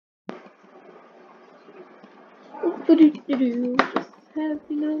Just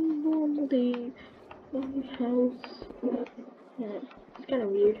having a normal day. My house. Yeah, it's kind of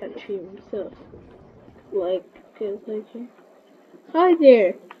weird how to treat himself. Like, cause like, hi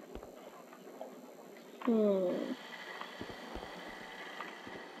there. Hmm.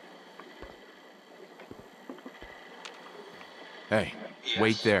 Hey, Yes.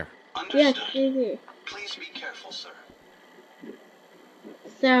 wait there. Yes, Understood. right there. Please be careful, sir.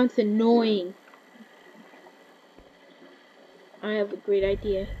 Sounds annoying. I have a great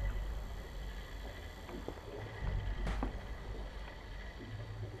idea.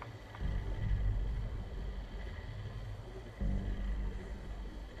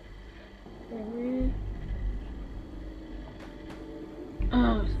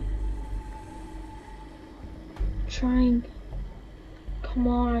 Oh, trying. Come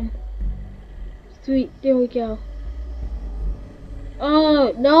on. Sweet, there we go.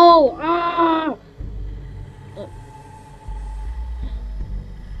 Oh, no! Ah!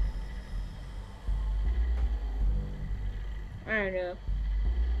 I don't know.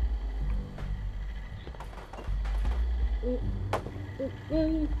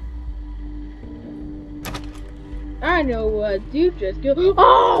 I know what you just go.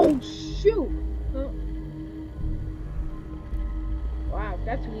 Oh, shoot! Oh. Wow,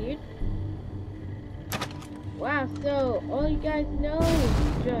 that's weird. Wow, so all you guys know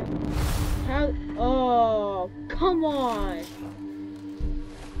is just how. Oh, come on!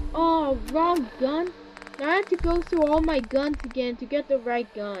 Oh, wrong gun. Now I have to go through all my guns again to get the right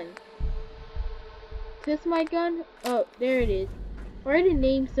gun. Is this my gun? Oh, there it is. Why are the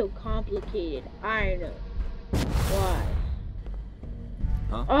names so complicated? I don't know. Why?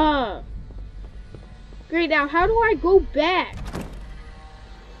 Huh? Ah. Great, now how do I go back?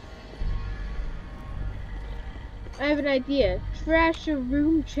 I have an idea. Trash a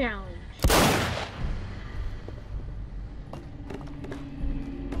room challenge.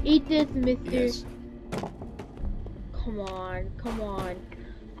 Eat this, mister. Yes. Come on, come on.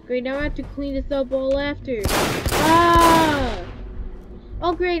 Great, now I have to clean this up all after. Ah!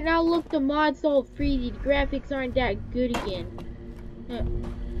 Oh great, now look, the mod's all free. The graphics aren't that good again.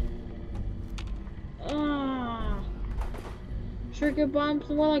 Ah! Trigger bombs,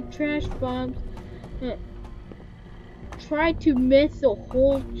 more like trash bombs. Try to miss the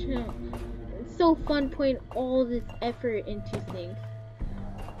whole channel. It's so fun putting all this effort into things.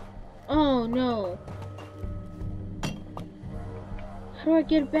 Oh no. How do I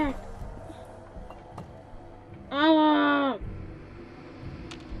get it back? Ah!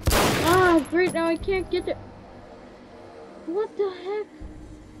 Ah, great, now I can't get it. What the heck?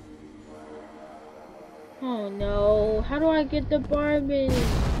 Oh no, how do I get the barman?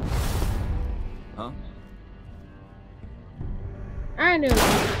 Huh? I know.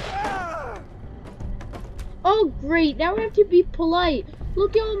 Oh great, now I have to be polite.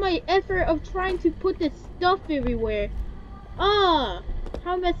 Look at all my effort of trying to put this stuff everywhere. Ah,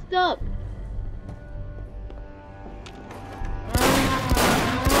 how messed up.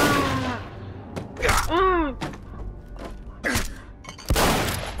 Ah.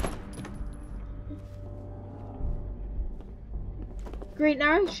 Great,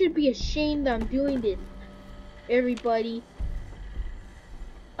 now I should be ashamed that I'm doing this, everybody.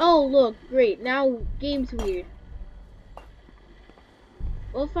 Oh look, great, now game's weird.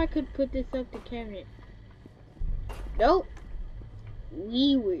 What if I could put this up to camera? Nope.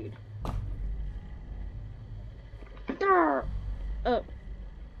 Weird. Oh.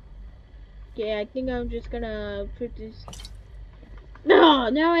 Okay, I think I'm just gonna put this. No,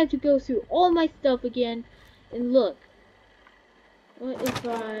 now I have to go through all my stuff again. And look. What if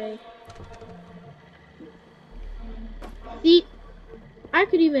I... See, I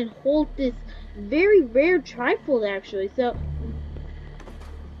could even hold this very rare trifold actually, so...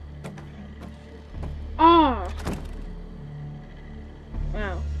 Ah!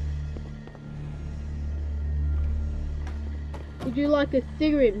 Wow. Would you like a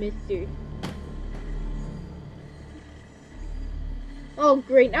cigarette, mister? Oh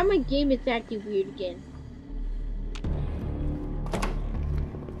great, now my game is acting weird again.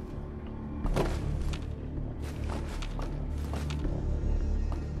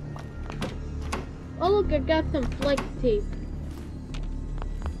 Oh look, I got some flex tape.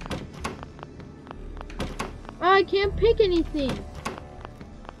 Oh, I can't pick anything.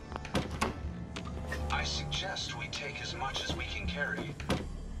 I suggest we take as much as we can carry.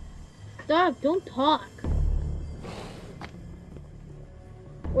 Stop, don't talk.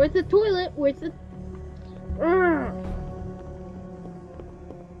 Where's the toilet? Where's the... Urgh.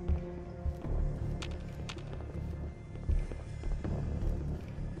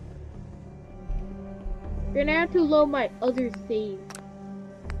 Gonna have to load my other save.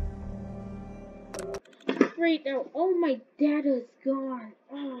 Right now, all my data's gone.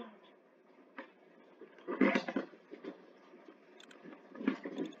 Oh.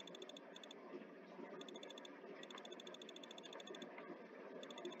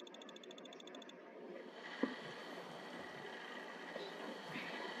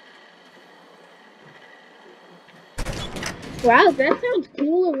 Wow, that sounds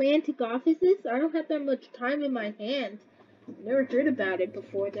cool, Atlantic offices. I don't have that much time in my hands. Never heard about it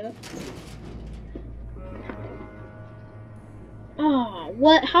before, though. Ah,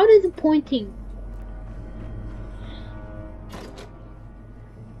 what? How disappointing.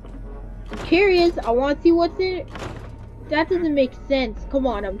 I'm curious. I want to see what's in it. That doesn't make sense. Come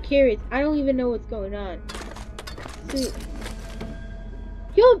on, I'm curious. I don't even know what's going on. So,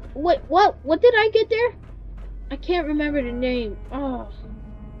 yo, what? What did I get there? I can't remember the name. Oh.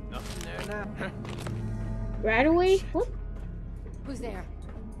 Nothing there now. Radaway? What? Who's there?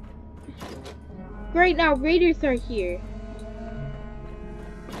 Great, now raiders are here.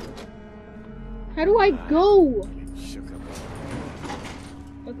 How do I go? Shook up.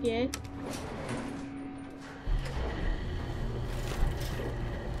 Okay.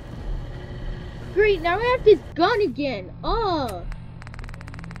 Great, now I have this gun again. Oh.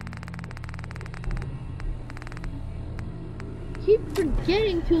 Keep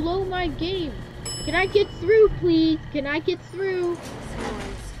forgetting to load my game. Can I get through, please? Can I get through?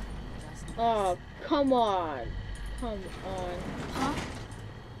 Oh, come on. Come on. Huh?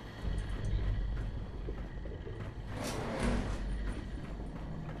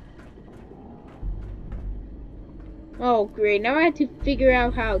 Oh, great. Now I have to figure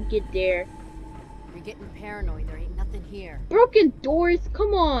out how to get there. You're getting paranoid. There ain't nothing here. Broken doors?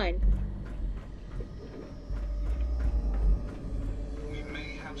 Come on. We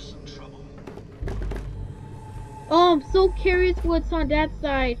may have some trouble. Oh, I'm so curious what's on that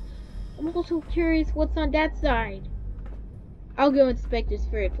side. I'm also curious what's on that side. I'll go inspect this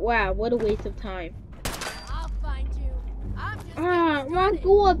first. Wow, what a waste of time. I'll find you. I'm just I want to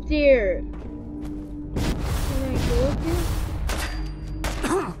go up there. Can I go up there?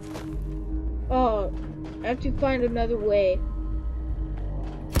 Oh, I have to find another way.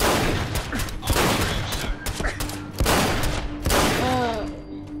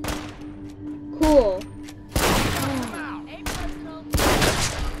 Cool.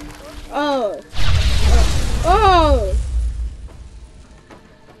 Oh. Oh.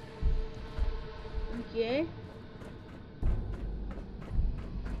 Okay.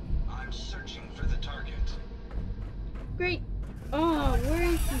 I'm searching for the target. Great. Oh, where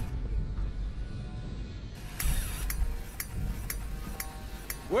is he?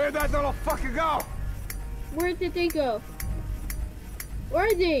 Where'd that little fucker go? Where did they go? Where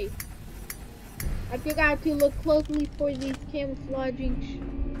are they? I think I have to look closely for these camouflaging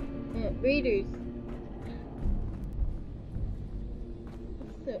raiders.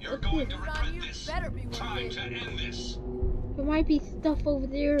 You're What's going this? to regret this. better be Time worth to it. end this. There might be stuff over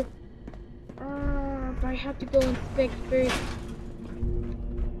there. But I have to go inspect first.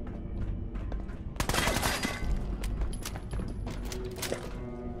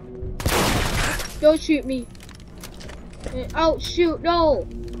 Don't shoot me. Oh, shoot, no.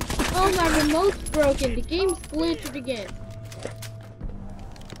 Oh, my remote's broken. The game's glitched again.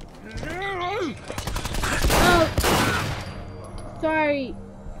 Oh. Sorry.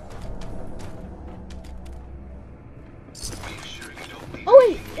 Make sure you don't leave Oh,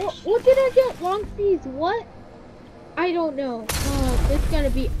 wait. any What did I get? Long fees. What? I don't know. Oh, this is gonna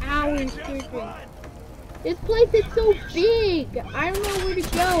be hours searching. This place is so big. I don't know where to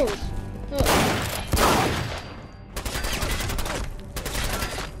go. Oh.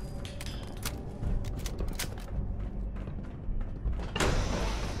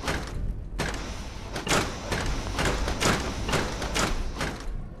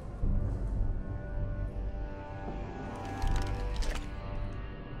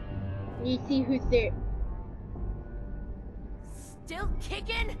 You see who's there. Still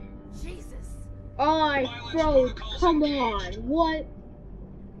kicking? Jesus. Oh, I froze. Come on. What?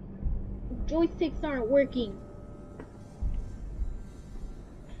 Joysticks aren't working.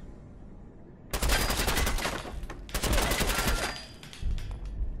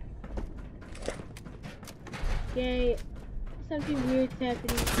 Okay. Something weird's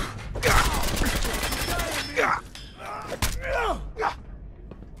happening.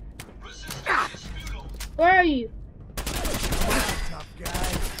 resistance is futile. Where are you? Tough guy.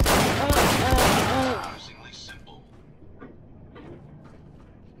 Confusingly simple.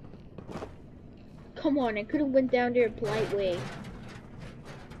 Come on, I could have went down there a polite way.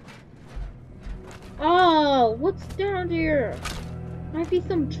 Oh, What's down there? Might be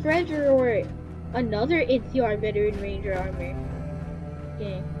some treasure or another NCR Veteran Ranger armor.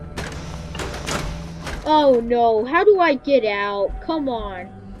 Okay. Oh no, how do I get out? Come on.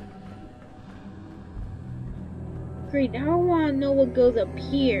 Great, now I want to know what goes up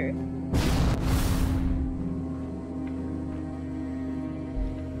here.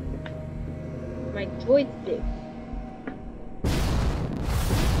 My joystick.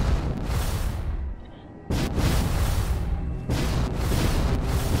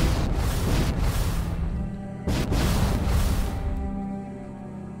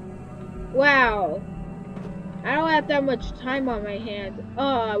 Wow. I don't have that much time on my hands.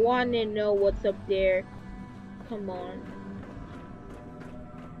 Oh, I want to know what's up there. Come on.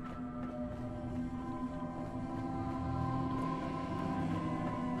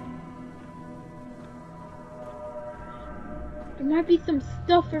 There might be some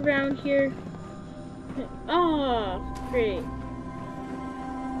stuff around here. Oh, great.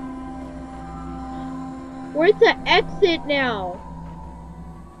 Where's the exit now?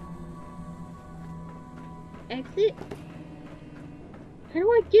 Exit? How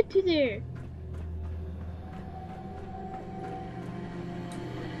do I get to there?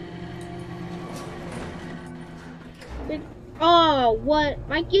 Oh, what?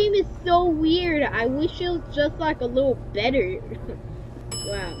 My game is so weird. I wish it was just like a little better.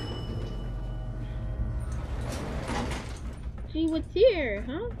 Wow. Gee, what's here,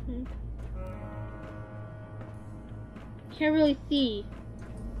 huh? Can't really see.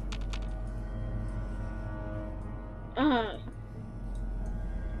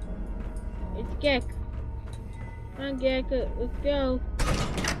 It's Gek. Come on, Gek, let's go.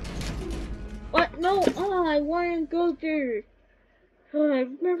 What? No! Oh, I want to go there. Oh, I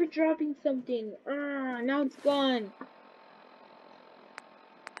remember dropping something. Now it's gone.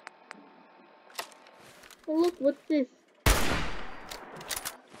 Oh, look, what's this?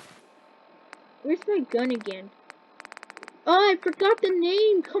 Where's my gun again? Oh, I forgot the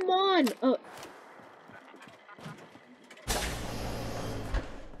name. Come on. Oh.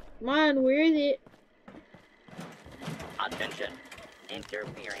 Come on, where is it? Attention.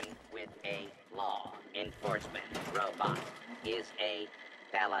 Interfering with a law enforcement robot is a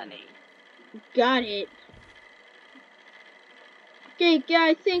felony. Got it. Okay,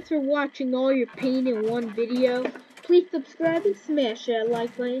 guys, thanks for watching all your pain in one video. Please subscribe and smash that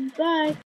like button. Bye.